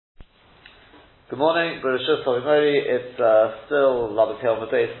Good morning, Bereshus Tolimori. It's still Lamed Hill on the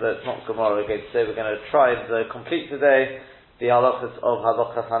base, but it's not Gemara again today. We're going to try and complete today the halachas of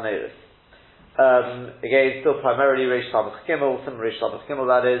Halachas Haneris. Again, still primarily Reish Lamed Gimel, some Reish Lamed Gimel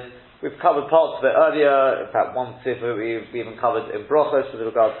that is. We've covered parts of it earlier. In fact, one sifra we even covered in Brochos with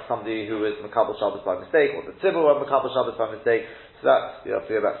regards to somebody who was Makabel Shabbos by mistake, or the Tzibur were Makabel Shabbos by mistake. So that's, you have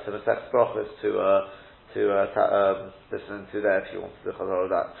to go back to Masech Brochos to listen to there if you want to do Chazar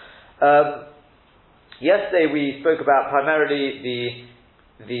of that. Yesterday we spoke about primarily the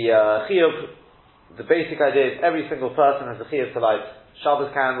chiyuv. The basic idea is every single person has a chiyuv to light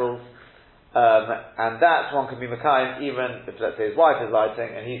Shabbos candles, and that one can be Mekayim even if, let's say, his wife is lighting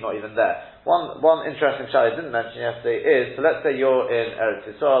and he's not even there. One interesting shayla I didn't mention yesterday is, so let's say you're in Eretz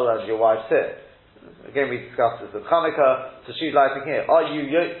Yisrael and your wife's here. Again, we discussed this with Chanukah, so she's lighting here. Are you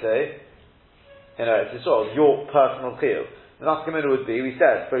Yotzei in Eretz Yisrael, your personal chiyuv? The nafkamina would be, we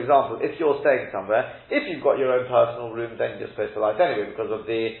said, for example, if you're staying somewhere, if you've got your own personal room, then you're supposed to light anyway, because of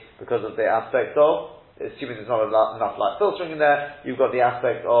the aspect of, assuming there's not enough light filtering in there, you've got the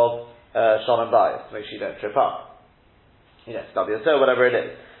aspect of shalom bayis, to make sure you don't trip up. Stub your toe, whatever it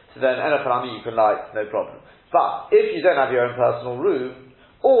is. So then, enochalami, you can light, no problem. But, if you don't have your own personal room,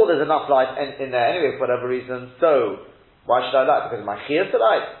 or there's enough light in there anyway, for whatever reason, so, why should I light? Because of my chiyuv to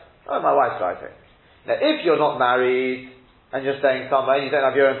light? Oh, my wife's lighting. Now, if you're not married, and you're staying somewhere, and you don't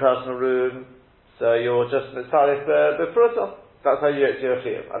have your own personal room, so you're just mitzaref b'pruta. That's how you do your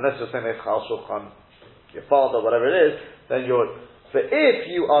chiyuv. Unless you're saying chal shulchan, your father, whatever it is, then you're. But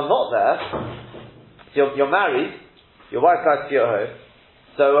if you are not there, so you're married, your wife likes to your home,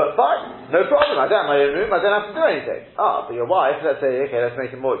 so fine, no problem. I don't have my own room, I don't have to do anything. But your wife, let's say, okay, let's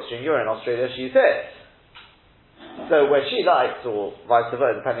make it more extreme. You're in Australia, she's here. So where she likes, or vice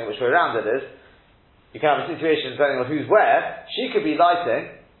versa, depending which way around it is. You can have a situation depending on who's where. She could be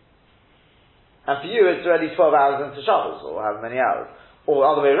lighting, and for you it's already 12 hours into Shabbos, or however many hours. Or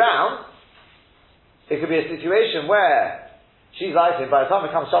the other way around, it could be a situation where she's lighting, by the time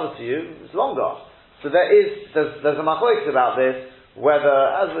it comes Shabbos to you, it's longer. So there's a machlokes about this, whether,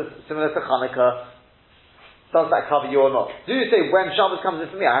 as with similar to Chanukah, does that cover you or not? Do you say, when Shabbos comes in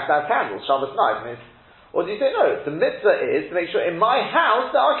for me, I have to have candles, Shabbos night? Or do you say, no, the mitzvah is to make sure in my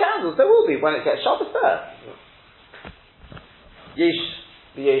house there are candles. There will be when it gets Shabbos there.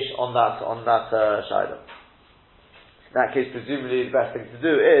 Yesh on that shayla. In that case, presumably the best thing to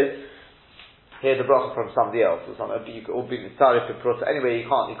do is hear the bracha from somebody else or something. But you could all be mitzaref for prota. Anyway, you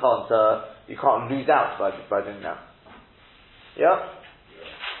can't lose out by doing that. Yeah.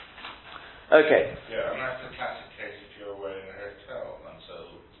 Okay. Yeah, and that's a classic case if you're away in a hotel, and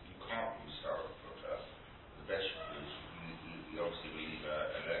so you can't be mitzaref prota. The best is you obviously leave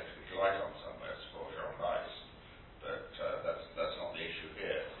an electric light on somewhere for your lights, but that's not the issue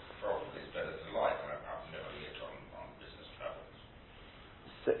here. Probably it's better to light, and I've never lit on business travels.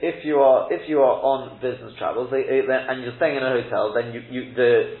 So if you are on business travels and you're staying in a hotel, then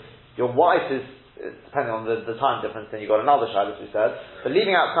your wife is, depending on the time difference, then you've got another shayla, as we said. But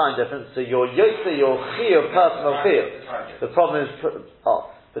leaving out time difference, so your yotze, your chiyuv, personal chiyuv. The problem is,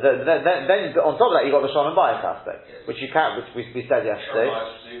 but then on top of that, you've got the shalom bayis aspect, yes, which we said yesterday.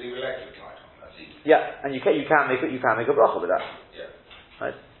 Yeah, and you can make a bracha with that. Yeah.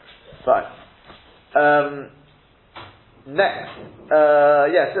 Right. Fine. Next,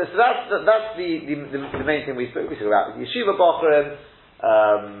 so that's the main thing we spoke about. Yeshiva Bochrim.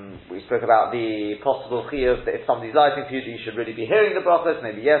 We spoke about the possible chiyuv that if somebody's lighting for you, that you should really be hearing the brachas.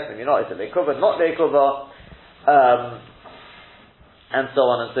 Maybe yes, maybe not. Is it leikuvah, not leikuvah? And so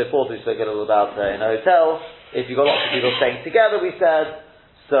on and so forth. We spoke a little about in a hotel. If you've got lots of people staying together, we said.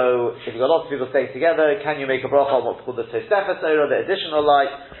 So if you've got lots of people staying together, can you make a bracha on what's called the Tosefes Torah, the additional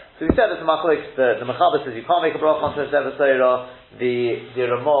light? So we said that the Mechaber says you can't make a bracha on Tosefes Torah. The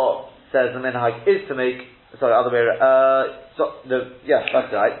Ramah says the minhag is to make. Sorry, other way around.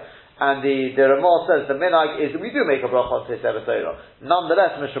 That's right. And the Ramah says the minhag is that we do make a bracha on Tosefes Torah.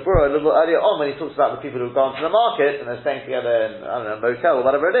 Nonetheless, Mishnah Berurah a little earlier on, when he talks about the people who've gone to the market and they're staying together in a motel or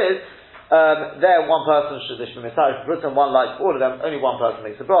whatever it is, there one person should be mitzaref for and one lights for all of them. Only one person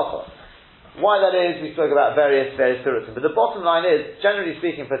makes a bracha. Why that is, we spoke about various spirits. But the bottom line is, generally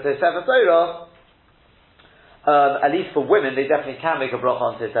speaking, for Tosefes Torah, at least for women, they definitely can make a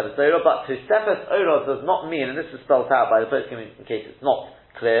bracha on Tosefes Torah. But Tosefes Torah does not mean, and this is spelled out by the postscript in case it's not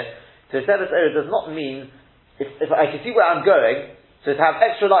clear. Tosefes Torah does not mean, if I can see where I'm going, so to have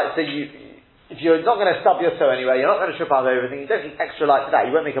extra light, so if you're not going to stub your toe anyway, you're not going to trip over everything, you don't need extra light for that,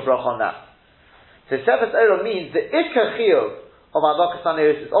 you won't make a bracha on that. Tosefes Torah means the ikar chiyuv of Halachas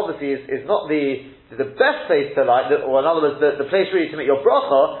Haneris is obviously is not the the best place to light, or in other words, the place really to make your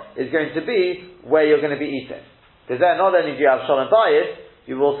bracha is going to be where you're going to be eating. Because there, not only do you have shalom bayis,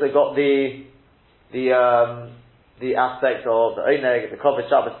 you've also got the aspect of the oneg, the kovet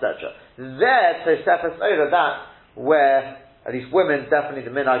shabbos, etc. There, Tosefes Oda, that where at least women, definitely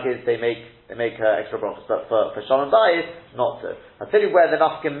the minhag is they make extra brachas, but for shalom bayis, not so. I'll tell you where the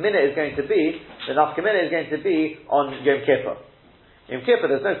nafkamina is going to be. The nafkamina is going to be on Yom Kippur. Yom Kippur,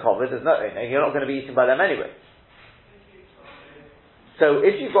 there's no kovet, there's no oneg, you're not going to be eaten by them anyway. So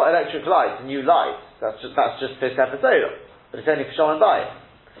if you've got electric lights and you light, that's just Tosefes Oda, but it's only for shalom bayis.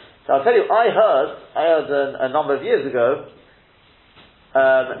 So I'll tell you, I heard a number of years ago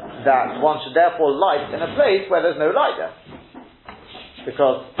that one should therefore light in a place where there's no light there,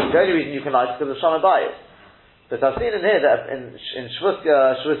 because the only reason you can light is because of shalom bayis. But I've seen in here that in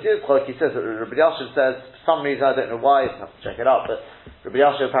Shavuos Yitzchok, he says that Rabbi Yashiv says, for some reason I don't know why, I have to check it out, but Rabbi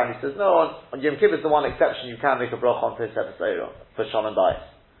Yashiv apparently says no, on Yom Kippur is the one exception you can make a bracha on Tosefes Oda for shalom bayis.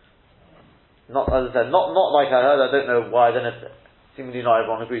 Not, as I said, not like I heard. I don't know why. I don't know if seemingly not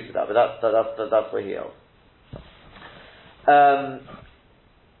everyone agrees with that, but that's where he held.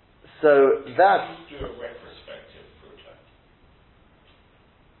 So that. Do a retrospective fruta.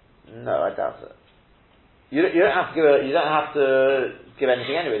 No, I doubt it. You don't have to give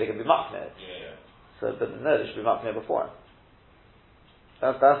anything anyway. They can be makneh. Yeah. So, but no, they should be makneh before.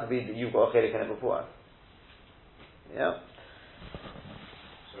 That has to be that you've got a chelik in it before. Yeah.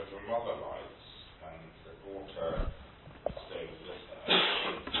 So if a mother lights and the daughter stays with her.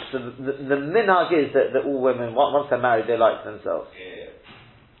 So the minhag is that all women, once they're married, they light for themselves. Yeah.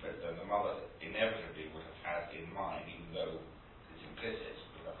 But then the mother inevitably would have had in mind, even though it's implicit,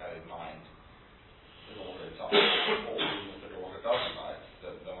 would have had in mind the daughter inside. Or even if the daughter doesn't light,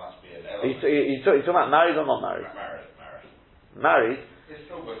 there must be an element. Are you talking about married or not married? Married. Married? They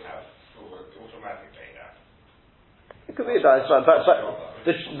still would automatically have. It could be that, but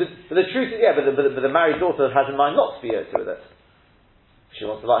the truth is, yeah, but the married daughter has in mind not to be to with it. She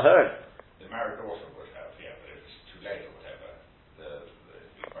wants to light her own. The married daughter would have, yeah, but if it's too late or whatever,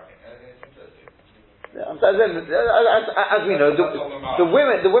 it's interesting. Yeah, as we know, the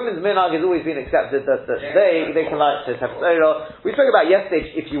women's minhag has always been accepted that they can light Tosefes Oda. We spoke about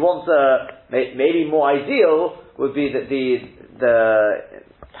yesterday. If you want maybe more ideal would be that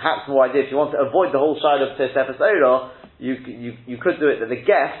perhaps more ideal. If you want to avoid the whole side of Tosefes Oda, you could do it that the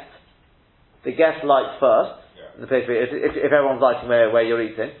guest lights first. Yeah. In the place where, if everyone's lighting where you're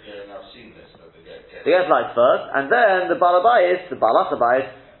eating. Yeah, and I've seen this. That the guest lights first, and then the balabayis, the balach bayis,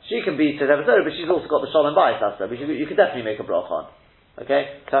 she can be Tosefes Oda, but she's also got the shalom bayis aspect, which you could definitely make a bracha on.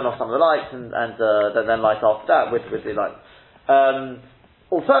 Okay, turn off some of the lights and then light after that with the light.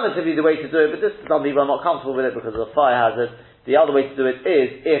 Alternatively, the way to do it, but some people are not comfortable with it because of the fire hazard. The other way to do it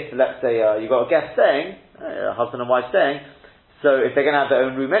is if, let's say, you've got a guest staying, a husband and wife staying, so if they're going to have their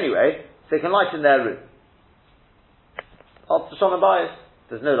own room anyway, they can light in their room. After shalom bayis,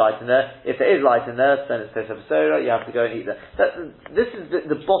 there's no light in there. If there is light in there, then it's Tosefes Oda, you have to go and eat there. This is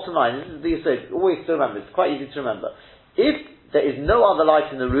the bottom line. This is the yesod. Always to remember. It's quite easy to remember. If there is no other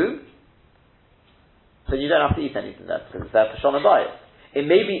light in the room, then you don't have to eat anything there because it's there for shalom bayis. It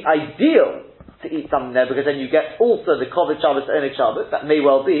may be ideal to eat something there because then you get also the kovet shabbos, oneg shabbos. That may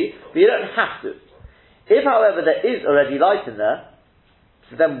well be, but you don't have to. If, however, there is already light in there,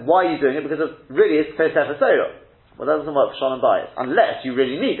 so then why are you doing it? Because really it's Tosefes Oda. Well, that doesn't work for shalom bayis unless you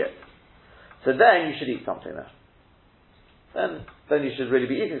really need it. So then you should eat something there. Then you should really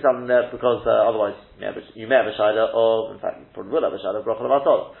be eating something there because otherwise you may have a shayla, or in fact you probably will have a shayla, bracha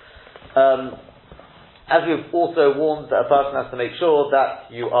levatol. As we've also warned that a person has to make sure that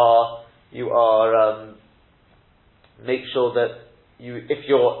make sure that if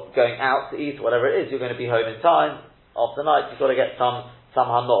you're going out to eat, whatever it is, you're going to be home in time. After night, you've got to get some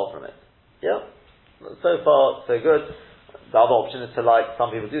hanor from it. Yeah? So far, so good. The other option is to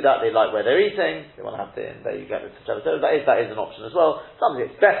some people do that, they like where they're eating, they want to have there you get the Tosefes Oda. That is an option as well. Some say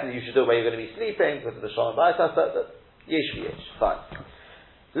it's better that you should do it where you're going to be sleeping, because of the shalom bayis aspect, but yesh v'yesh, fine.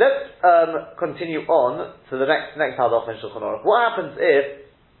 Let's continue on to the next halach in Shulchan Aruch. What happens if,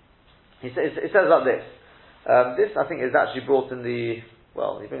 it says like this, this I think is actually brought in he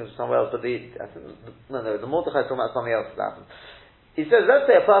brings it somewhere else, but the Mordechai is talking about something else that happened. He says, let's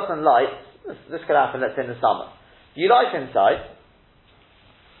say a person lights, this could happen, let's say in the summer. You light inside,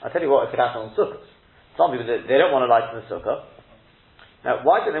 I'll tell you what, it could happen on sukkahs. Some people, they don't want to light in the sukkah. Now,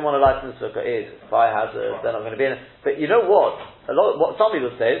 why don't they want to light in the sukkah is fire hazard, they're not going to be in it. But you know what? What some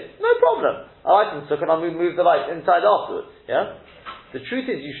people say is, no problem. I light in the sukkah and I'll move the light inside afterwards. Yeah? The truth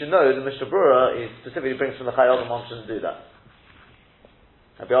is, you should know, the Mishnah Berurah is specifically brings from the Chayot, and one shouldn't do that.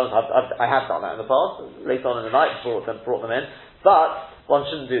 I'll be honest, I have done that in the past, later on in the night, brought them in, but one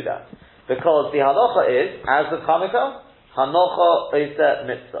shouldn't do that. Because the halacha is, as with Hanukkah, hanocha oiseh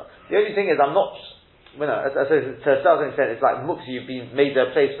mitzvah. The only thing is, I'm not, to a certain extent, it's like muktzah, you've been made a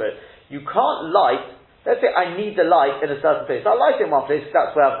place for it. You can't light, let's say I need the light in a certain place. I light it in one place,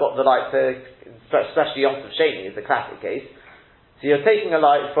 because that's where I've got the light to, especially Yom Tov Sheni is the classic case. So you're taking a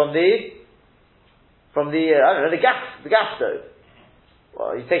light from the gas stove.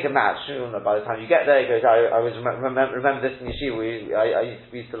 Well, you take a match, by the time you get there, it goes, I was remember this in Yeshiva,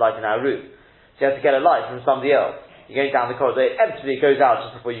 we used to light in our roof. So you have to get a light from somebody else. You're going down the corridor, empty, it goes out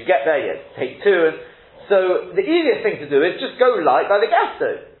just before you get there, you take two. So the easiest thing to do is just go light by the gas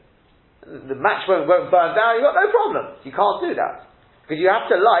stove. The match won't burn down, you've got no problem. You can't do that. Because you have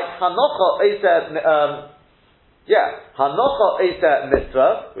to light Hanocha Oiseh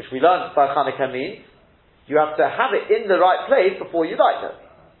Mitzvah, which we learned by Chanukah means, you have to have it in the right place before you light it.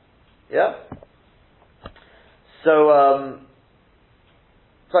 Yeah? So,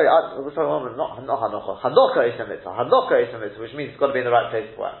 not Hanocha. Hanocha is a mitzvah. Hanocha is a mitzvah, which means it's got to be in the right place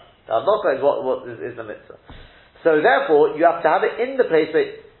for it. The Hanocha is what is the mitzvah. So therefore, you have to have it in the place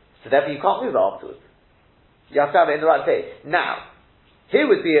so therefore you can't move it afterwards. You have to have it in the right place. Now, here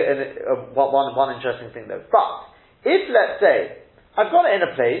would be one interesting thing though. But, if let's say, I've got it in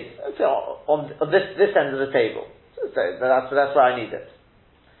a place, let's say on this end of the table. So that's where I need it.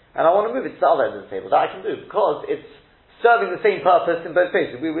 And I want to move it to the other end of the table. That I can do, because it's serving the same purpose in both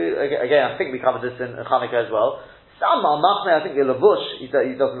places. Again, I think we covered this in Chanukah as well. Some Machne, I think the Lavush, he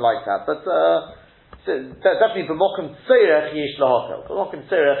doesn't like that. But, so definitely, B'mokim Tzeirech Yesh Lahakel. B'mokim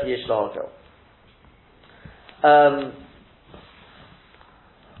Tzeirech Yesh Lahakel.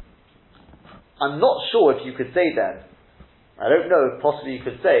 I'm not sure if you could say then, I don't know if possibly you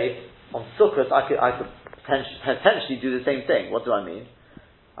could say, on Sukkot I could potentially do the same thing. What do I mean?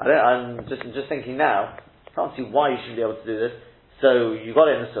 I'm just thinking now, I can't see why you shouldn't be able to do this. So you got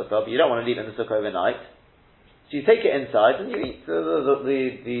it in the Sukkah, but you don't want to leave it in the Sukkah overnight. So you take it inside and you eat.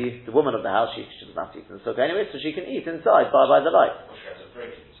 The woman of the house, she doesn't have to eat in the Sukkah anyway, so she can eat inside by the light. Well, she has a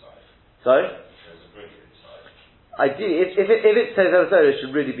brick inside. Sorry? She has a brick inside. Ideally, if it says it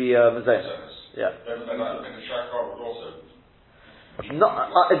should really be Mazonos. Yeah. And the shakar would also. It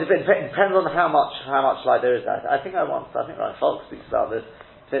depends on how much light there is. I think Rav Falk speaks about this.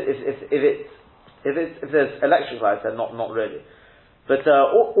 If there's electric lights, then not really. But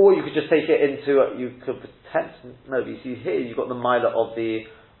or you could just take it into. You could potentially you see here you've got the milah of the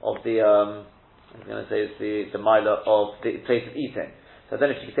I'm going to say it's the milah of the place of eating. So then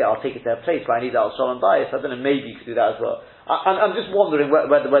if you could say I'll take it to a place where I need that Shalom Bayis, I don't know, maybe you could do that as well. I'm just wondering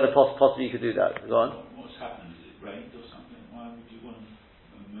whether possibly you could do that. Go on. What's happened? Is it rained or something? Why would you want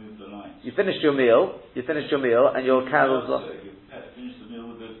to move the lights? You finished your meal, and your candles are. You finished the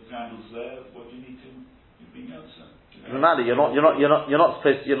meal with the candles there. What do you need to? Anything else? Doesn't matter. You're not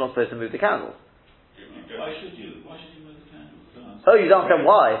supposed to move the candles. Why should you? Why should you move the candles? Oh, you don't understand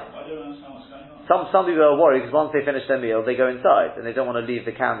why? I don't understand what's going on. Some people are worried because once they finish their meal, they go inside and they don't want to leave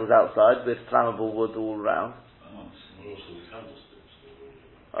the candles outside with flammable wood all around. Also the candlesticks.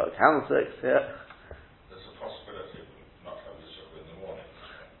 Oh, candlesticks, yeah. There's a possibility of not having the sukkah in the morning.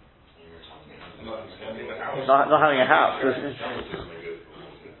 Not having a house. So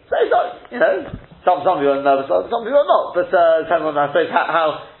it's not, some people are nervous, some people are not. But depends on, I suppose,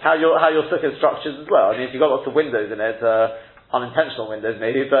 how your sukkah is structured as well. I mean, if you've got lots of windows in it, unintentional windows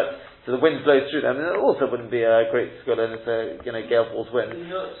maybe, but so the wind blows through them, and it also wouldn't be a great school, and it's a gale force wind.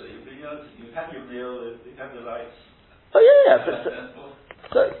 You have your meal, you have the lights. Oh yeah, but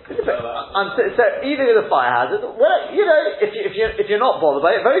so even with a fire hazard, well, if you're not bothered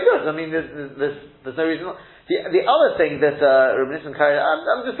by it, very good. I mean, there's no reason not. The other thing that Reminiscent carried,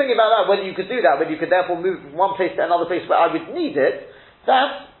 I'm just thinking about that, whether you could do that, whether you could therefore move from one place to another place where I would need it.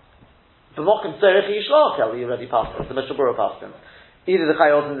 That's the Mokum Tzerich Yishlakel. We already passed it. The Mishnah Berurah passed it. Either the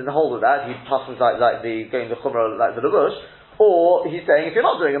Chayyim didn't hold with that, he passed it like the going to Chumrah like the Lavush, or he's saying if you're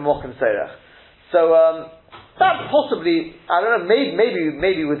not doing a Mokum Tzerich. So that possibly, I don't know,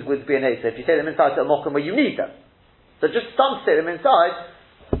 maybe would be an ace. If you take them inside to a Mokum where you need them. So just some sit them inside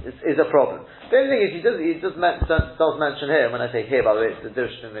is a problem. The only thing is he does mention here, and when I say here by the way, it's the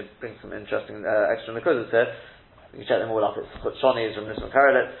Dirshin, and they bring some interesting extra Nekudas here. You can check them all up. It's Chutshani, it's from Nisman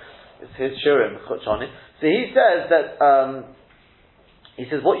Karelet, it's his Shurim, Chutshani. So he says that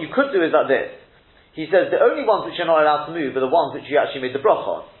what you could do is like this. He says the only ones which you're not allowed to move are the ones which you actually made the brach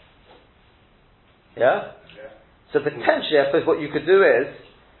on. Yeah? So potentially, I suppose what you could do is,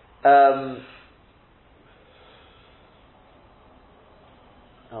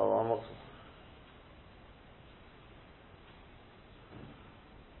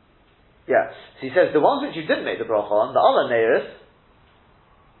 Yeah. So he says the ones which you didn't make the bracha on, the other neiris,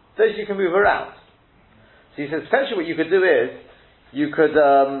 those you can move around. So he says potentially what you could do is you could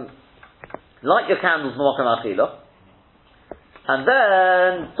light your candles Mokum Achila, and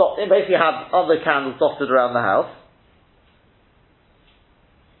then basically have other candles dotted around the house.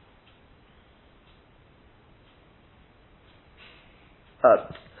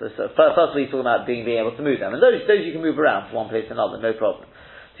 So firstly, he's talking about being able to move them, and those you can move around from one place to another, no problem.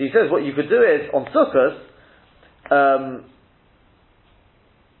 So he says what you could do is on Sukkot,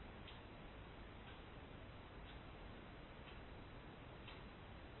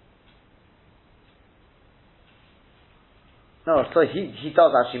 no, so he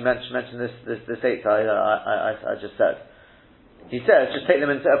does actually mention this eight I just said. He says just take them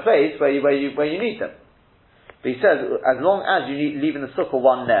into a place where you need them. But he says, as long as you leave in the sukkah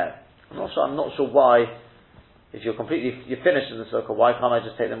one there. I'm not sure why, if you're finished in the sukkah, why can't I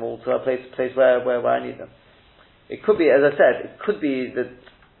just take them all to a place where I need them? It could be, as I said, it could be that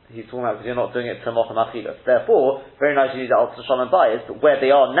he's talking about because you're not doing it to Mokum Achilas. Therefore, very nice you need the Alter Shalom Bayis, but where they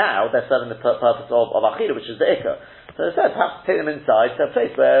are now, they're serving the purpose of Achilah, which is the Ikka. So as I said, perhaps take them inside to a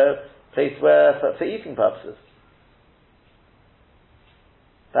place where for eating purposes.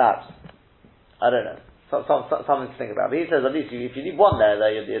 Perhaps. I don't know. Something to think about. But he says at least if you need one there,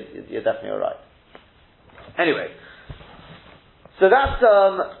 you're definitely alright. Anyway, so that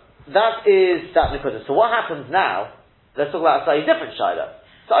is that Nikuta. So what happens now? Let's talk about a slightly different Shaila.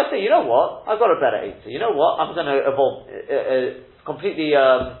 So I say, you know what? I've got a better answer. You know what? I'm going to completely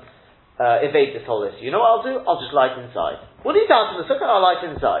evade this whole issue. You know what I'll do? I'll just light inside. What do you do in the sukkah? I'll light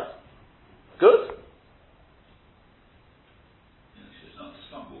inside. Good? It's not to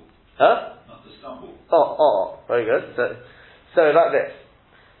stumble. Huh? Not to stumble. Oh, very good. So like this.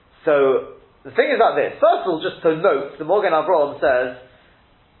 So the thing is like this. First of all, just to note, the Morgan Avraham says,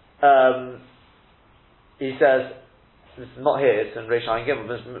 he says, this is not here, it's in Reish Ayin Gimel,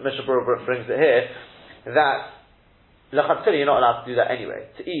 Mishnah Berurah brings it here, that L'chatzila you're not allowed to do that anyway,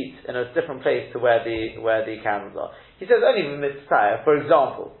 to eat in a different place to where the candles are. He says only mitzvah. For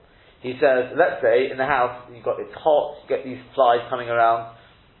example, he says, let's say in the house it's hot, you get these flies coming around.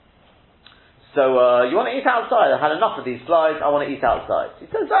 So you want to eat outside. I had enough of these flies. I want to eat outside.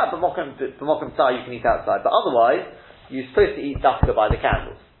 He says that, but Mokum Tzai you can eat outside. But otherwise, you're supposed to eat dafka by the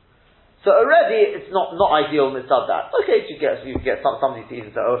candles. So already it's not ideal mitzvah that. Okay, you get somebody to eat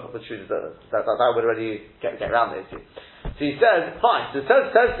and say, oh, the truth is that would already get around the issue. So he says, fine. So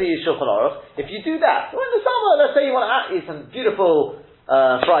says the Shulchan Aruch, if you do that, well, in the summer, let's say you want to eat some beautiful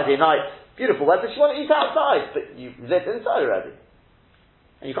Friday night, beautiful weather, you want to eat outside, but you lit inside already.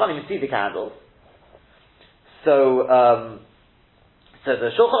 And you can't even see the candles. So the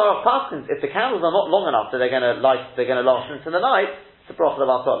Shulchan Aruch paskins, if the candles are not long enough that they're going to last into the night, it's a bracha of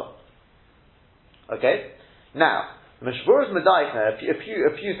Atolah. Okay? Now, the Mishbur's Medayik, a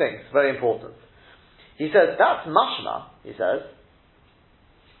few things, very important. He says, that's mashma, he says.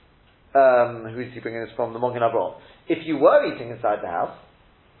 Who is he bringing this from? The Morgan Avraham. If you were eating inside the house,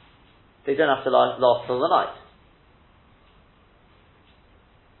 they don't have to last till the night.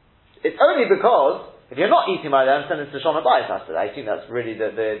 It's only because if you're not eating by them, then it's the Shana Bayis after that. I think that's really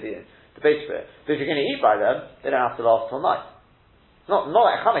the base for it. But if you're going to eat by them, they don't have to last till night. Not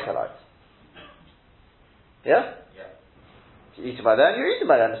like Hanukkah lights. Yeah? Yeah. If you're eating by them, you're eating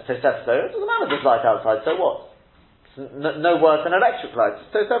by them. It's Tosef Torah. It doesn't matter if there's light outside, so what? It's no worse than electric lights.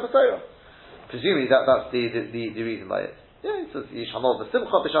 It's Tosef Torah. Presumably that's the reason by it. Yeah, it says Yishamol v'simcha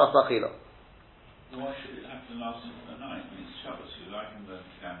b'shas achila. Why should it have to last into the night? I mean, it's Shabbos. You're lighting the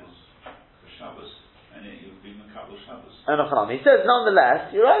candles for Shabbos, and you've been a couple of Shabbos. He says, nonetheless,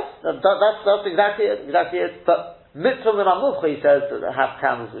 you're right. That's exactly it. But mitzvah min amuvcha, he says, that have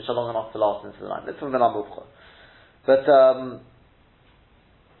candles which are long enough to last into the night. Mitzvah min amuvcha. But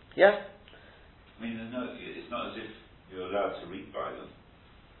yeah. I mean, it's not as if you're allowed to read by them.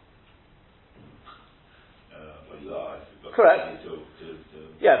 Well, you are. If you've got Correct.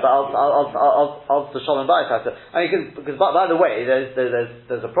 Yeah, but I'll the Shalom Bayis factor. I mean, because by the way, there's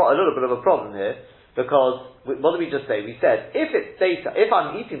a little bit of a problem here, because what did we just say? We said if it's data, if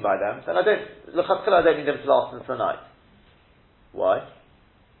I'm eating by them, then I don't need them to last into the night. Why?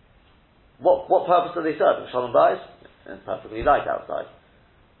 What purpose are they serving? Shalom Bayis? It's perfectly light outside.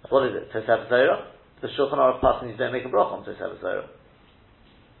 What is it? Tosef Torah? The Shulchan Aruch person you don't make a bracha on Tosef Torah,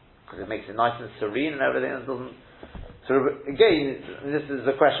 because it makes it nice and serene and everything. It doesn't. So again, this is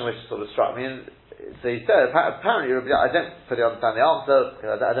a question which sort of struck me. And so he said, apparently, I don't fully understand the answer,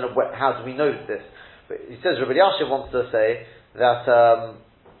 because I don't know how do we know this. But he says Rabbi Yashiv wants to say that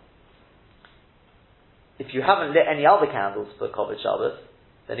if you haven't lit any other candles for Kovet Shabbos,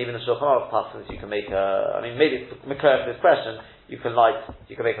 then even the Shulchan Aruch passes you can make maybe it's clear for this question, you can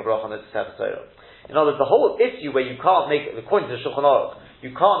make a bracha on the Tosefes Torah. In other words, the whole issue where you can't make, according to the Shulchan Aruch,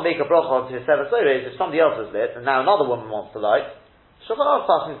 you can't make a bracha on the Tosefes Torah is if somebody else has lit, and now another woman wants to light, Shulchan Aruch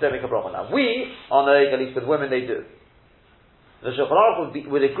passes don't make a bracha. Now we, on the at least with women they do. The Shulchan Aruch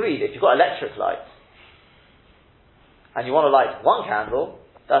would agree that if you've got electric lights, and you want to light one candle,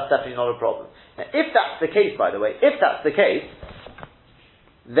 that's definitely not a problem. Now, if that's the case, by the way,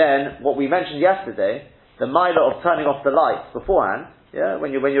 then what we mentioned yesterday, the milah of turning off the lights beforehand,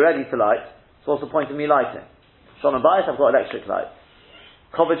 when you're ready to light, it's also the point of me lighting. Shalom Bayis, I've got electric lights.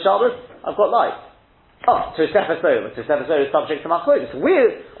 Kovod Shabbos, I've got lights. Tosefes Torah. Tosefes Torah is subject to Machlokes.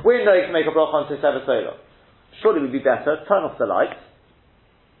 We're knowing to make a bracha on Tosefes Torah. Surely it would be better, turn off the lights.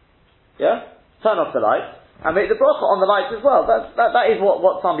 Turn off the lights. And make the bracha on the lights as well. That is what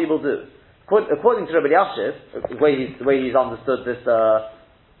some people do. According to Rabbi Yashiv, the way he's understood this,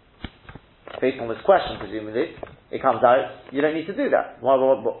 based on this question, presumably, it comes out, you don't need to do that. Why?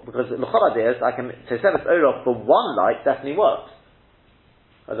 Because l'chol ideas, I can Tosefes Torah for one light definitely works.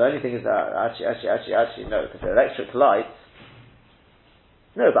 But the only thing is that actually no, because the electric lights.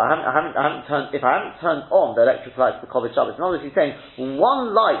 No, but I haven't turned. If I haven't turned on the electric lights for Kovod Shabbos, in other words, he's saying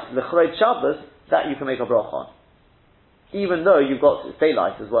one light l'chorei Shabbos that you can make a bracha on, even though you've got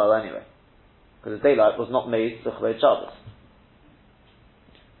daylight as well anyway, because the daylight was not made l'chorei Shabbos.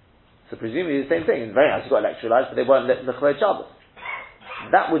 So presumably the same thing. It's very nice you've got electric lights, but they weren't lit l'chorei Shabbos.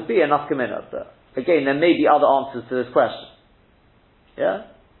 That would be a nafkamina. But again, there may be other answers to this question.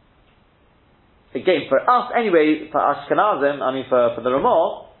 Again, for us anyway, for Ashkenazim, for the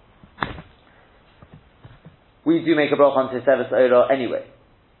Ramah, we do make a bracha on Tosefes Torah anyway.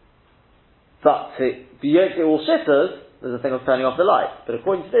 But to be all shitters, there's a thing of turning off the light. But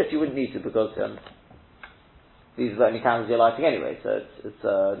according to this, you wouldn't need to because these are the only candles you're lighting anyway. So it's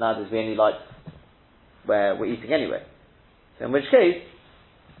nowadays we only light where we're eating anyway. So in which case,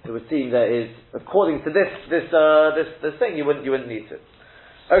 it would seem that is according to this thing you wouldn't need to.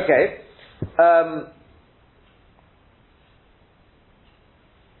 Okay.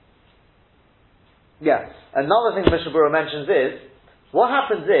 Another thing Mishnah Berurah mentions is what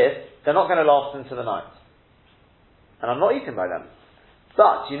happens if they're not going to last into the night, and I'm not eating by them.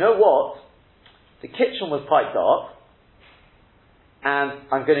 But you know what? The kitchen was quite dark, and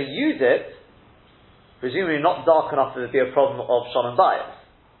I'm going to use it, presumably not dark enough that there'd be a problem of Shalom Bayis,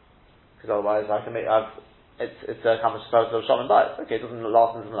 because otherwise I can make it's a kind of of Shalom Bayis. Okay, it doesn't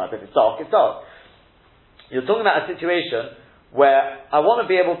last into the night, but if it's dark, it's dark. You're talking about a situation where I want to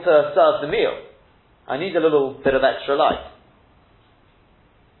be able to serve the meal. I need a little bit of extra light.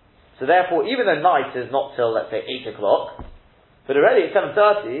 So therefore, even though night is not till, let's say, 8 o'clock, but already at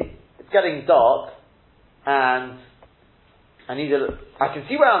 7:30, it's getting dark, and I can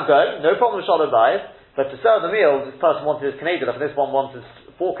see where I'm going, no problem with Shalom Bayis, but to serve the meal, this person wanted his Canadian, and this one wanted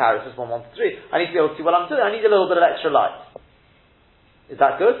 4 carrots, this one wanted 3. I need to be able to see what I'm doing. I need a little bit of extra light. Is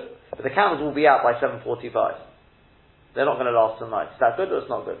that good? But the candles will be out by 7:45. They're not going to last till night. Is that good or it's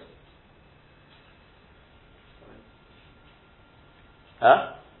not good?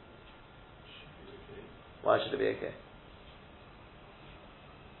 Huh? Why should it be okay?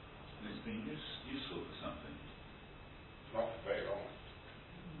 It's been useful for something. Not very long.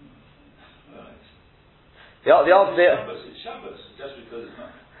 Right. The answer It's Shabbos, just because it's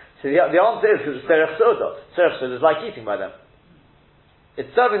not. So the answer is because it's Serech Su'udah. Serech Su'udah is like eating by them.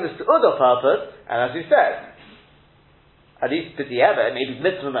 It's serving the Su'udah purpose, and as we said, at least B'di'evet, maybe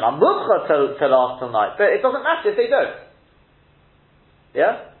mitzvah and amurcha to last till night, but it doesn't matter if they don't.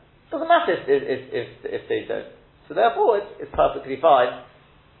 Yeah? It doesn't matter if they don't. So therefore, it's perfectly fine.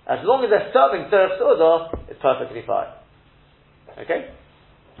 As long as they're serving Serech Su'udah, it's perfectly fine. Okay?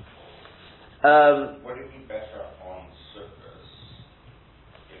 Would it be better on surface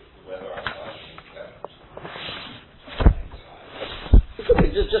if the weather outside is inclement?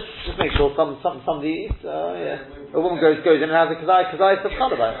 Just make sure somebody eats. A woman goes in and has a kazai of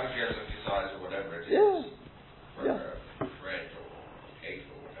challah. I guess if you size or whatever it is. For bread or cake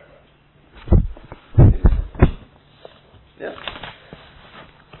or whatever. Yeah.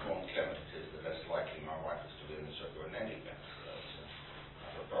 The more inclement it is, the less likely my wife is to be in the sugar in any event. So that's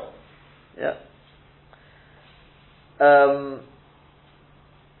not a problem.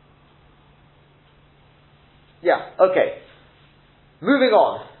 Yeah. Okay. Moving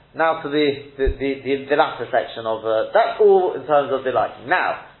on now to the latter section of that's all in terms of the lighting.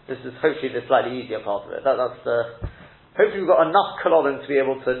 Now, this is hopefully the slightly easier part of it. Hopefully we've got enough kololim to be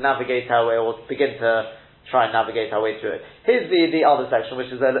able to navigate our way, or begin to try and navigate our way through it. Here's the other section,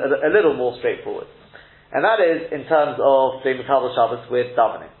 which is a little more straightforward. And that is in terms of doing Makabel Shabbos with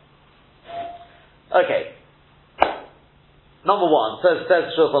davening. Okay. Number one, says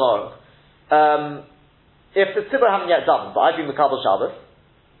Shulchan Aruch. If the tzibur haven't yet davened, but I've been Makabel Shabbos,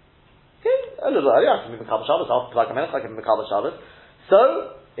 okay, a little earlier I can be Makabel Shabbos, after like a minute I can be Makabel Shabbos.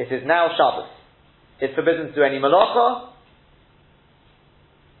 So, it is now Shabbos. It's forbidden to do any malacha.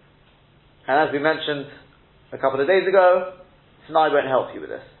 And as we mentioned a couple of days ago, Tanai won't help you with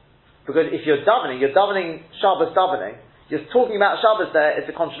this. Because if you're davening Shabbos davening, you're talking about Shabbos there, it's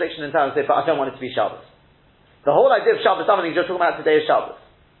a contradiction in terms of, but I don't want it to be Shabbos. The whole idea of Shabbos davening is you're talking about today is Shabbos.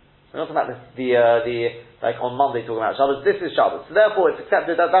 We're not talking about like on Monday talking about Shabbos, this is Shabbos. So therefore it's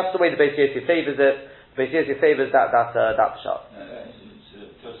accepted, that's the way the Beis Yosef favours it. The Beis Yosef favours that Shabbos.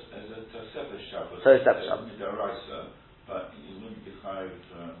 It's a Shabbos. So it's separate Shabbos. But you wouldn't be chayav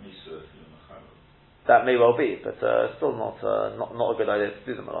Misa if you're Mechaber. That may well be, but still not a good idea to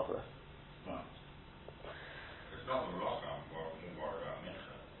do the malacha. Right. It's not the malacha, I'm more worried about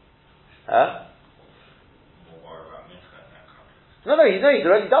Mincha. Huh? More worried about Mincha in that context. No, he's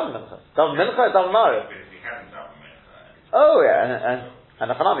already done Mincha. Done Mincha, done Maariv. But if he hadn't done Mincha... Oh yeah, and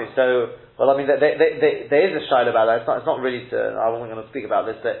the Chanami. So, well, I mean, there is a shayla about that. It's not really I wasn't going to speak about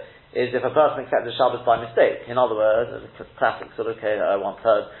this, but is if a person accepted Shabbos by mistake. In other words, a classic sort of case I once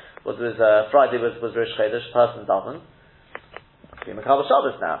heard was Friday was Rosh Chodesh, person doesn't be Makabel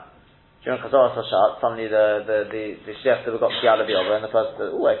Shabbos now. During Chazoras Hashat, suddenly the chef that got Yalav Yova, and the person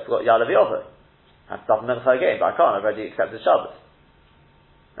said, "Oh, I forgot Yalav Yova. I have to daven Mincha again, but I can't. I've already accepted Shabbos."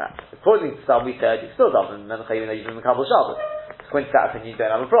 Now, according to some, we said you can still daven Mincha even though you've been Makabel Shabbos. According to that opinion, you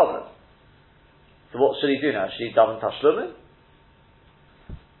don't have a problem. So what should he do now? Should he daven Tashlumin?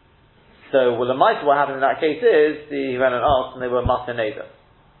 So, well, the mice, what happened in that case is he went and asked, and they were Maser Neder.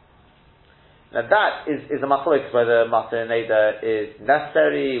 Now that is a machlokes whether Maser Neder is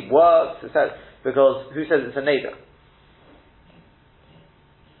necessary, works, etc. Because who says it's a Neder?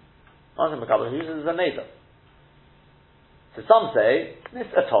 Who says it's a Neder? So some say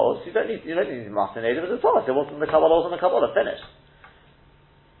it's a Toz. You don't need Maser Neder, but it's a Toz. It wasn't the Kabbalah, wasn't the Kabbalah finished.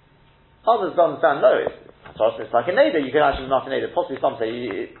 Others understand no. It's like a Neder. You can actually Maser Neder. Possibly some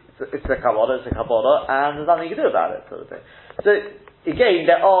say it's a Kabbalah, and there's nothing you can do about it, sort of thing. So again,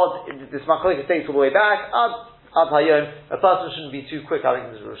 this machlokes dates all the way back. Ad Hayom, a person shouldn't be too quick. I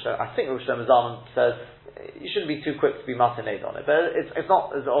think Rosh Hashanah Zalman says you shouldn't be too quick to be Maser Neder on it. But it's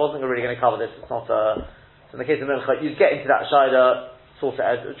not. I wasn't really going to cover this. It's not. So in the case of Mincha, you get into that shayla, sort it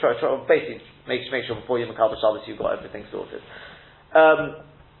out. Try basically make sure before you Makabel Shabbos you've got everything sorted.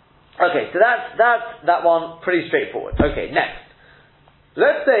 Okay, so that's that one pretty straightforward. Okay, next.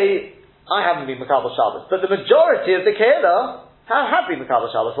 Let's say I haven't been Makabel Shabbos, but the majority of the Kehillah have been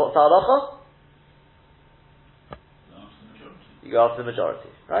Makabel Shabbos. What's the halacha? You go after the majority,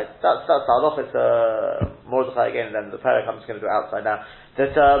 right? That's the halacha. It's Mordechai again, and then the parak. I'm just going to do it outside now.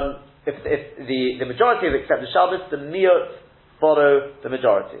 That if the majority have accepted Shabbos, the miyot follow the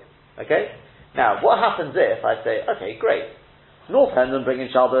majority. Okay. Now, what happens if I say, okay, great, North Hendon bring in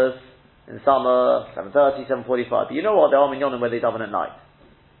Shabbos in summer, 7:30, 7:45. But you know what? There are minyanim where they daven at night.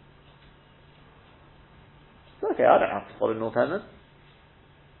 Okay, I don't have to follow North Hendon.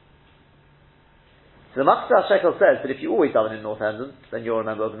 So the Machatzis Shekel says that if you always daven in North Hendon, then you're a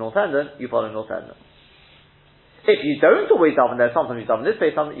member of North Hendon, you follow North Hendon. If you don't always daven there, sometimes you daven this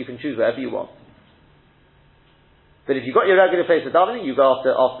place, sometimes you can choose wherever you want. But if you've got your regular place of davening, you go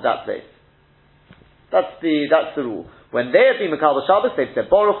after that place. That's the rule. When they have been Makabel Shabbos, they've said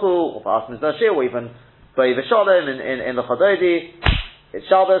Baruch Hu, or V'asmuz Nashir, or even B'Yiv Shalom in the Chododi. It's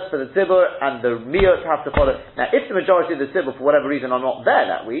Shabbos for the Tzibur, and the Miyot have to follow. Now, if the majority of the Tzibur, for whatever reason, are not there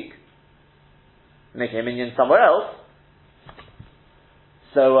that week, making a minyan somewhere else,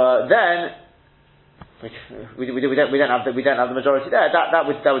 so then we don't have the majority there.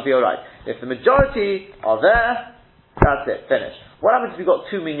 That would be all right. If the majority are there, that's it, finished. What happens if you've got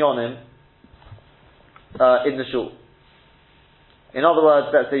two minyanim in the shul? In other words,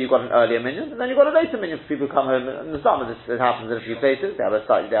 let's say you've got an earlier minyan, and then you've got a later minyan for people who come home in the summer. This happens in a few places. They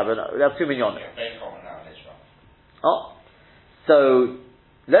have two minyan. Oh, so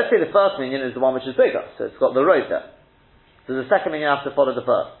let's say the first minyan is the one which is bigger, so it's got the road there. So the second minyan has to follow the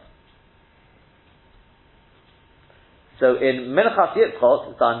first. So in Minchas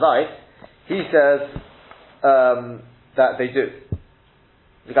Yitzchot, Zayin Vayis, he says that they do.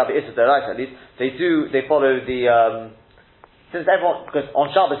 Look at the Issa D'Oraisa at least. They follow the. Since because on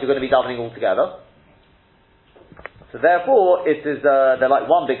Shabbos you're going to be davening all together, so therefore it is they're like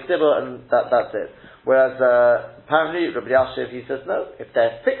one big tzibur and that's it. Whereas apparently Rabbi Yashiv he says no. If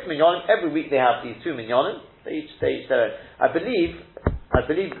they're 6 minyanim every week they have these 2 minyanim. They each their own. I believe I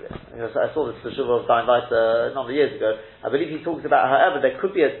believe, I saw this for Shuvah of Dain Weiss a number of years ago, I believe he talks about, however, there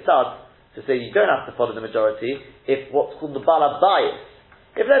could be a tzad to say you don't have to follow the majority if what's called the balabayis.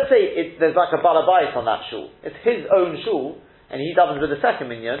 If let's say there's like a balabayis on that shul, it's his own shul, and he davens with the second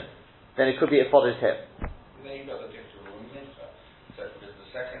minyan, then it could be it follows him. Then you've got the different rule in mitzvah. So because the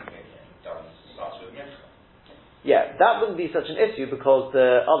second minyan starts with mitzvah. Yeah, that wouldn't be such an issue because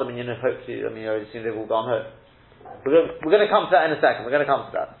the other minyan hopefully, I assume they've all gone home. We're going to come to that in a second. We're going to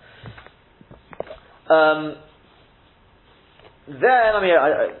come to that. Then,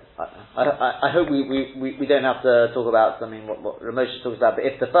 I hope we don't have to talk about, what Ramosha talks about, but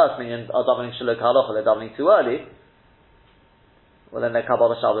if the first minions are davening Shalok Halacha, they're davening too early, well then their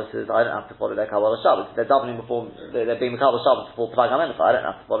Kabbalah Shabbos is, I don't have to follow their Kabbalah Shabbos. If they're davening before, they're being Kabbalah Shabbos before Plag HaMenachah, I don't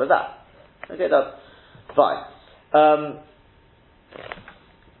have to follow that. Okay, that's fine.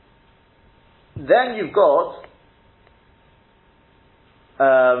 Then you've got,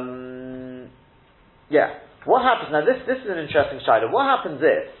 what happens, now this is an interesting shayla. What happens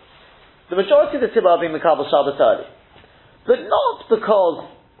if the majority of the Tzibur are being Makabel Shabbos early, but not because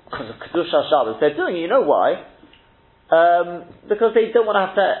of Kedusha Shabbos, they're doing it, you know why? Because they don't want to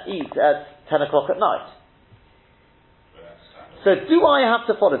have to eat at 10 o'clock at night. So do I have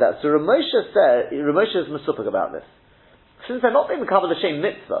to follow that? So Ramosha is Mesupik about this. Since they're not being Makabel L'Shem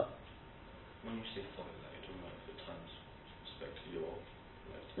Mitzvah. When you say follow that, you're talking about the times respect to your...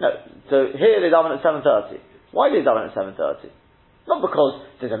 No, so here they daven at 7:30. Why do they daven at 7:30? Not because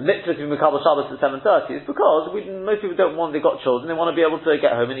there's a mitzvah to be Makabel Shabbos at 7:30, it's because most people don't want, they've got children, they want to be able to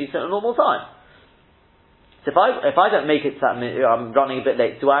get home and eat at a normal time. So if I don't make it to that minute, I'm running a bit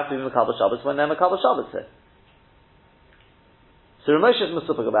late, do I have to be Makabel Shabbos when they're Makabel Shabbos here? So Ramosha is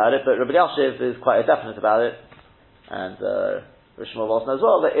Mesupik about it, but Rabbi Yashiv is quite definite about it, and Rishma Wilson as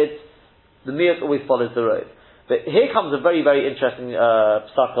well, that the miyut always follows the road. But here comes a very, very interesting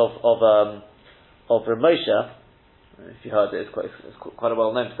psak of Ramosha. If you heard it, it's quite a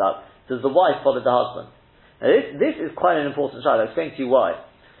well-known psak. Does the wife follow the husband? Now this is quite an important shayla. I'll explain to you why.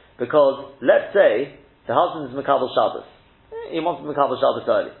 Because let's say the husband is Makabel Shabbos. He wants to be Makabel Shabbos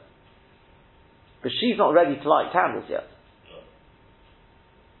early. But she's not ready to light candles yet.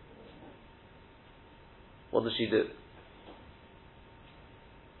 What does she do?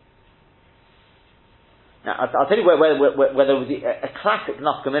 Now, I'll tell you where there would be a classic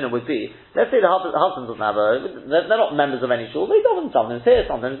nafkamina would be. Let's say the husband doesn't have they're not members of any shul. They daven sometimes here,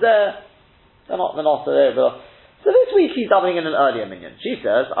 sometimes there. They're not there. So this week he's davening in an earlier minyan. She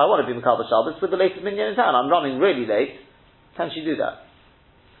says, I want to be Makabel Shabbos with the latest minyan in town. I'm running really late. Can she do that?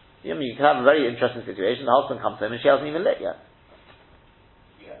 You can have a very interesting situation. The husband comes home and she hasn't even lit yet.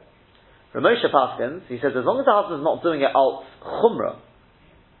 Ramosha Paskins, he says, as long as the husband's not doing it al chumrah,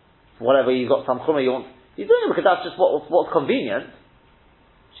 whatever, you've got some chumrah you want, he's doing it because that's just what's convenient.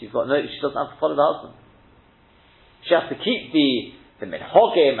 She doesn't have to follow the husband. She has to keep the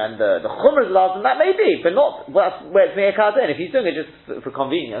minhagim and the chumrah of the husband, that may be, but not where it's me'akadin. If he's doing it just for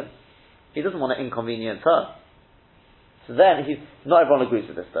convenience, he doesn't want to inconvenience her. So then, not everyone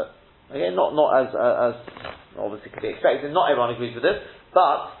agrees with this though. Okay, not as obviously could be expected, not everyone agrees with this,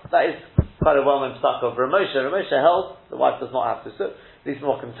 but that is quite a well-known psak of Ramosha. Ramosha held the wife does not have to sit. These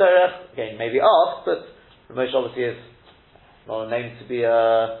more Torah, again, maybe asked, but Ramosha obviously is not a name to be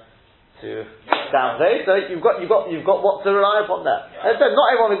to downplay. So you've got what to rely upon there. As I said,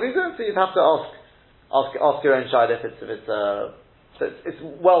 not everyone agrees with it, so you'd have to ask your own child if it's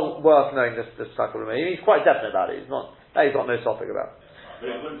well worth knowing this psak of Ramosha. He's quite definite about it. He's got no topic about it. But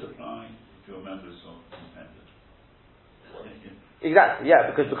it wouldn't apply if your members are independent. Exactly,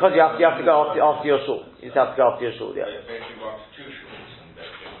 yeah, because you have to go after your shul. You just have to go after your shul, yeah. But if you want two shuls and at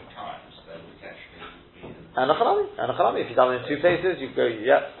different times, then potentially it would be... And a chalami, if you've done it in two places, you go,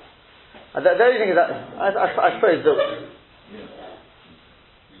 yeah. And the only thing is that, I suppose that... You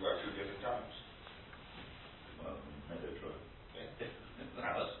work two different times. Well, maybe try.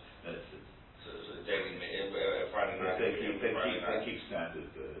 So daily, Friday night... They keep standard.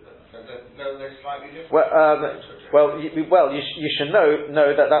 No, they're slightly different. You should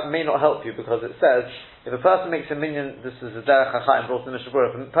know that may not help you because it says if a person makes a minyan, this is a derech hachaim brought in the Mishnah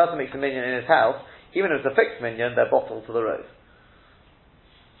Berurah, if a person makes a minyan in his house, even if it's a fixed minyan, they're bottled to the road.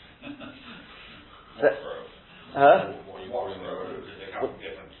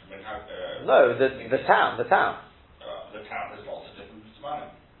 No, the town. The town has lots of different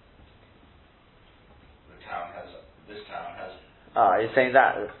zmanim. This town has. You're saying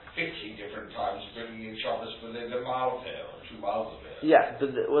that. 50 different times bringing in Shabbos within a mile of here, or 2 miles of here. Yeah, but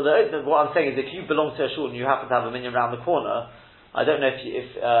what I'm saying is if you belong to a shul and you happen to have a minyan around the corner, I don't know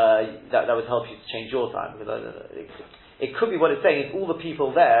if that would help you to change your time, because it could be what it's saying is all the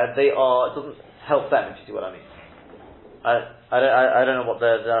people there, it doesn't help them, if you see what I mean. I don't know what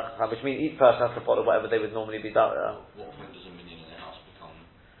which means each person has to follow whatever they would normally be done. What point does a minion in the house become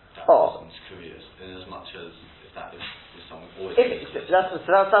curious? In as much as if that is something always. That's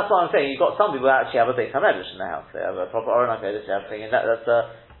what I'm saying. You've got some people that actually have a big Hamedrash in the house. They have a proper Aron HaKodesh, everything, and that's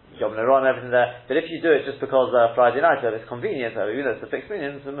Yom Neron, everything there. But if you do it just because Friday night it's convenient, even though it's a fixed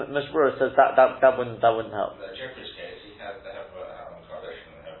minion, the Mishmura says that wouldn't help. In Jeffrey's case, they have Haron Kodesh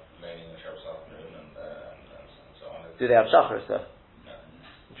and they have laning the Shabbos afternoon and so on. Do they have Shacharis though? No.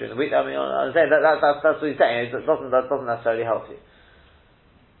 During the week, I mean, I'm saying that's what he's saying. That doesn't necessarily help you.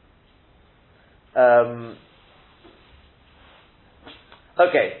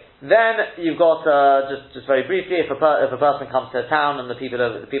 Okay. Then you've got just very briefly, if a person comes to a town and the people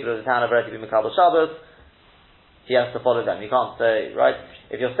of the town have already been Mekabel Shabbos, he has to follow them. You can't say, right?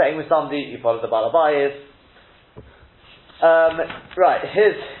 If you're staying with somebody, you follow the Balabayis. Right.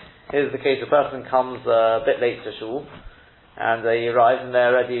 Here's the case: a person comes a bit late to shul, and he arrives and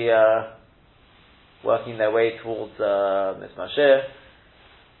they're already working their way towards Mitzvah Shir,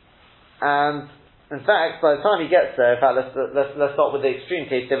 and in fact, by the time he gets there, in fact, let's start with the extreme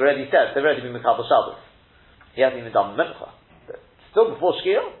case. They've already been Mekabel Shabbos. He hasn't even done Mincha. Still before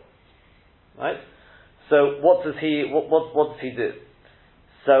Shkia, right? So what does he do?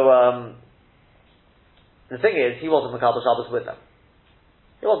 So the thing is, he wasn't Mekabel Shabbos with them.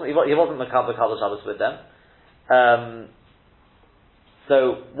 He wasn't Mekabel Shabbos with them. So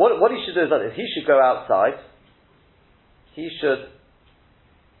what he should do is like this. He should go outside. He shouldn't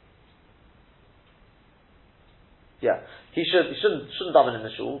daven in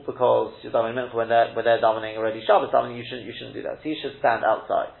the shul because you're davening mincha when they're davening already Shabbos davening. You shouldn't do that. So he should stand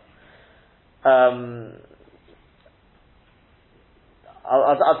outside.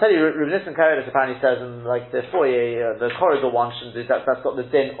 I'll tell you, Rabbi Nissim Karelis apparently says in like the foyer, the corridor one shouldn't do that. That's got the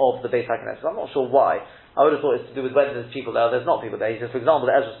din of the Beit HaKnesset. I'm not sure why. I would have thought it's to do with whether there's people there or there's not people there. He says, for example,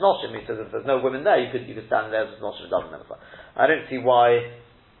 the Ezras Noshim. He says if there's no women there, you could stand in the Ezras Noshim and daven mincha. I don't see why.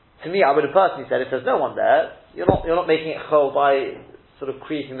 To me, I would have personally said if there's no one there, you're not making it chol by sort of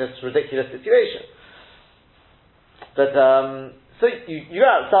creating this ridiculous situation. But so you go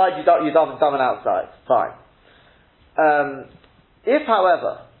outside, you daven outside, fine. If,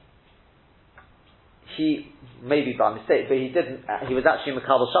 however, he maybe by mistake, but he was actually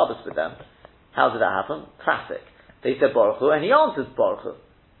Mekabel Shabbos with them. How did that happen? Classic. They said Baruch Hu, and he answers Baruch Hu,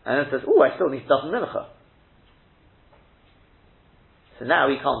 and then says, "Oh, I still need to daven mincha." So now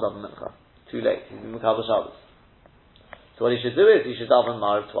he can't daven mincha. Too late. He's been Mekabel Shabbos. So what he should do is he should daven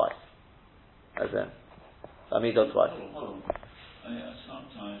Ma'ariv twice, as in Amidah twice.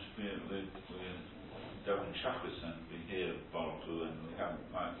 Sometimes we're daven Shabbos and we hear Baruch Hu and we haven't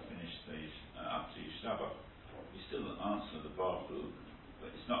quite finished these up to Yishtabach. We still answer the Baruch Hu,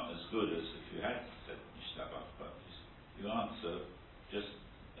 but it's not as good as if you had said Yishtabach. But you answer just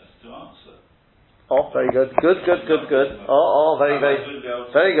as to answer. Oh, very good. Good. Oh, very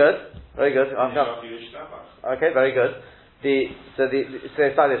good. Okay, very good. So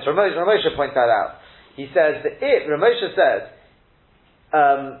it's like this. Ramosha points that out. He says that Ramosha says,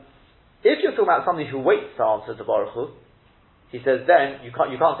 if you're talking about somebody who waits to answer to Baruch Hu, he says then you can't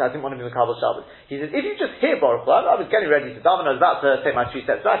say I didn't want to be Mekabel Shabbos. He says if you just hear Baruch Hu, I was getting ready to daven, I was about to take my 3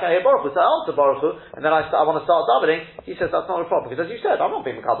 steps back, I hear Baruch Hu, so I answer Baruch Hu, and then I want to start davening. He says that's not a problem because as you said, I'm not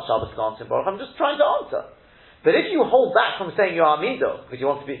being Mekabel Shabbos to answer Baruch Hu, I'm just trying to answer. But if you hold back from saying your Amidah because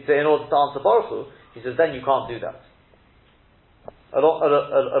you want to be in order to answer Baruch Hu, he says then you can't do that.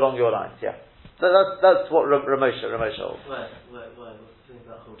 Along your lines, yeah. So that's what Ramosha holds. Why? What's the thing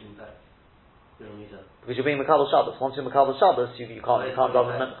about holding back your Amidah? Because you're being Mekabel Shabbos. Once you're Mekabel Shabbos, you can't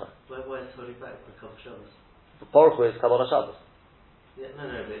daven mincha. Why is holding back Mekabel Shabbos? Baruch Hu is Kabbalah Shabbos. Yeah, no,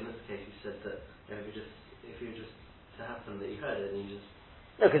 but in this case you said that if you just to happen that you heard it and you just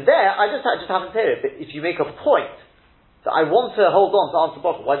no, because there I just haven't heard it. But if you make a point that I want to hold on to answer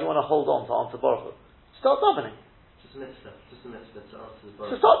Baruch Hu, why do you want to hold on to answer Baruch Hu? Start davening. Just a mitzvah to answer the Baruch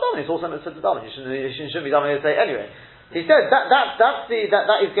Hu. So start davening. It's also a mitzvah to daven. You shouldn't be davening to say anyway. He says that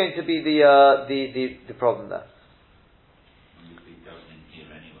is going to be the problem there.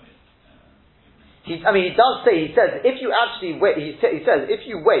 He does say. He says if you actually wait. He says if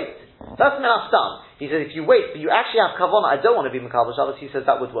you wait. That's menastam. He says if you wait, but you actually have kavanah. I don't want to be Mekabel Shabbos. He says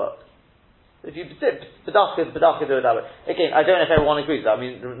that would work. If you Badachka do it that way. Again, I don't know if everyone agrees with that. I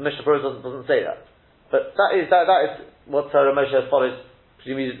mean, Mishnah Berurah doesn't say that, but that is what Ramosha follows.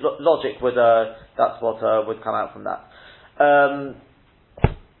 Presumably, logic would that's what would come out from that.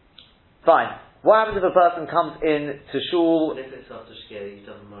 Fine. What happens if a person comes in to shul? If it's after Shkia, you've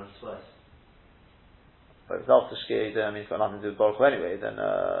done Ma'ariv twice. But if it's after Shkia, then it's got nothing to do with Baruch Hu anyway, then,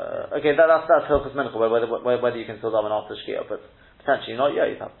 okay, that's Hilchos Mincha, whether you can still daven after Shkia, but potentially not, yeah,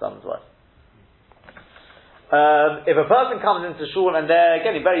 you have to daven twice. If a person comes into shul and they're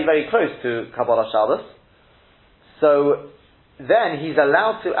getting very, very close to Kabbalah Shabbos, so then he's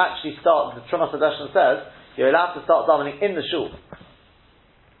allowed to actually start, the Trumas Hadeshan says, you're allowed to start davening in the shul.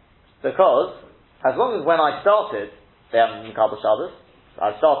 Because, as long as when I started, they haven't been Kabbalah Shabbos,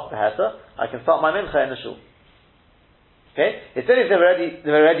 I started the Heta, I can start my Mincha in the shul. Okay? It's only if they've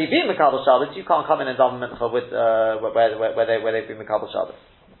already been Kabbalah Shabbos, you can't come in and daven Mincha with, where they've been Kabbalah Shabbos.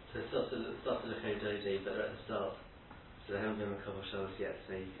 So it starts to look okay, but at the start, so they haven't been Kabbalah Shabbos yet,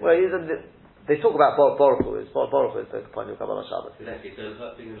 so you can... Well, they talk about Baruch Hu, Baruch Hu is the point of Kabbalah Shabbos. Exactly, so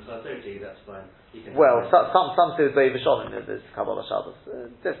being in Chazoti, that's fine. You can Some say B'Ei V'Shonim is Kabbalah Shabbos.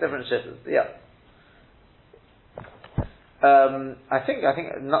 Just different shittas, yeah. I think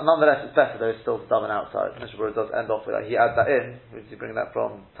nonetheless it's better though still to daven outside. Mr. Brewer does end off with that. He adds that in. Where did he bring that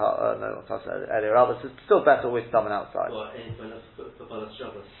from? Not earlier. It's still better always to daven outside. Well, when that's for Kabbalah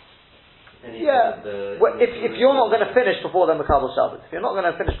Shabbos. Yeah. If you're not going to finish before the Makabel Shabbos, if you're not going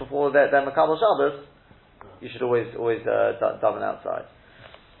to finish before the Makabel Shabbos, you should always daven outside.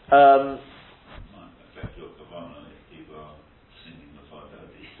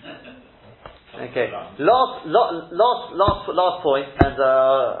 Okay. Last point, and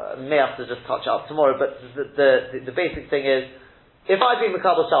may have to just touch up tomorrow. But the basic thing is, if I've been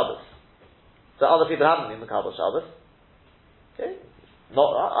Makabel Shabbos, so other people haven't been Makabel Shabbos. Okay.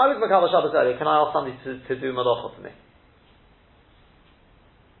 I was Makabel Shabbos earlier. Can I ask somebody to do Malacha for me?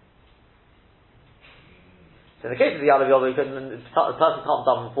 So in the case of the Yalav Yovel, the person can't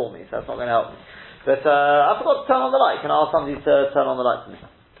daven for me, so that's not going to help me. But I forgot to turn on the light. Can I ask somebody to turn on the light for me?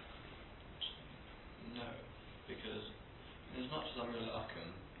 No, because as much as I'm really Akim,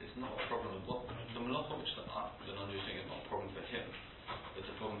 it's not a problem. The Malacha which the non-Jew is doing is not a problem for him.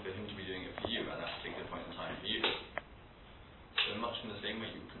 It's a problem for him to be doing it for you at that particular point in time for you. So much in the same way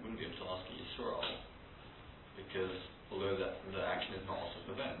you wouldn't be able to ask Yisrael, because although the action is not also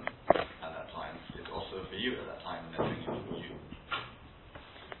for them at that time, it's also for you at that time, and they're doing it for you.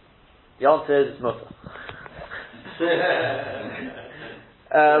 The answer is it's mutter.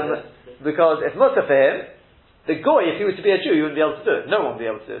 Because it's mutter for him, the goy, if he was to be a Jew, he wouldn't be able to do it. No one would be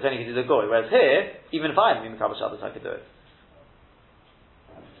able to do it. It's only if he did a goy. Whereas here, even if I hadn't been Makabel Shabbos, I could do it.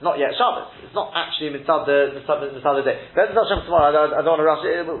 Not yet Shabbos. It's not actually mitzvah the day. Let's touch on tomorrow. I don't want to rush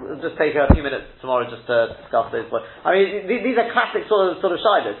it. We'll just take a few minutes tomorrow just to discuss those points. I mean, these are classic sort of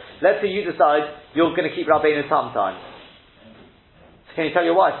shilas. Let's say you decide you're going to keep Rabbeinu Tam time. Can you tell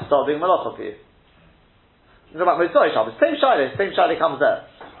your wife to start doing malacha for you? What about Mitzvah Shabbos? Same shilah comes there.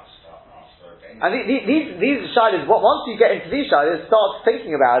 And these shilas, once you get into these shilas, start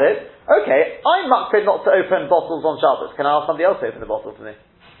thinking about it. Okay, I'm makpid not to open bottles on Shabbos. Can I ask somebody else to open the bottle for me?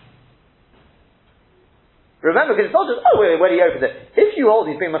 Remember, because it's not just, when he opens it. If you hold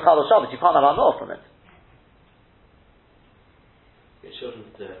he's being Makabel Shabbos, you can't have anor from it. Get children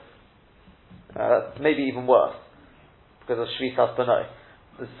to do it. That's maybe even worse. Because of Shvitas Banoi.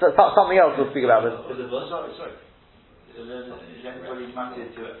 Something else we'll speak about. Sorry. Is everybody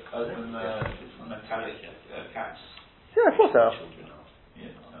minded to open metallic caps? Yeah, of course so.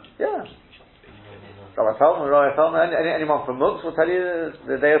 Yeah. Anyone from Mooks will tell you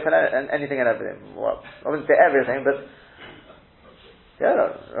that they open anything and everything. Well, I wouldn't say everything, but yeah,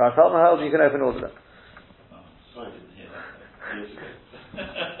 Rav holds you can open all of them. Sorry, I didn't hear that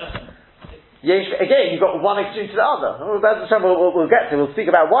years ago. Again, you've got one extreme to the other. We'll get to. We'll speak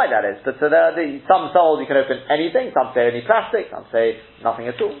about why that is. But some hold you can open anything. Some say only plastic. Some say nothing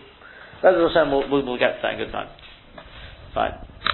at all. We'll get to that in good time. Fine.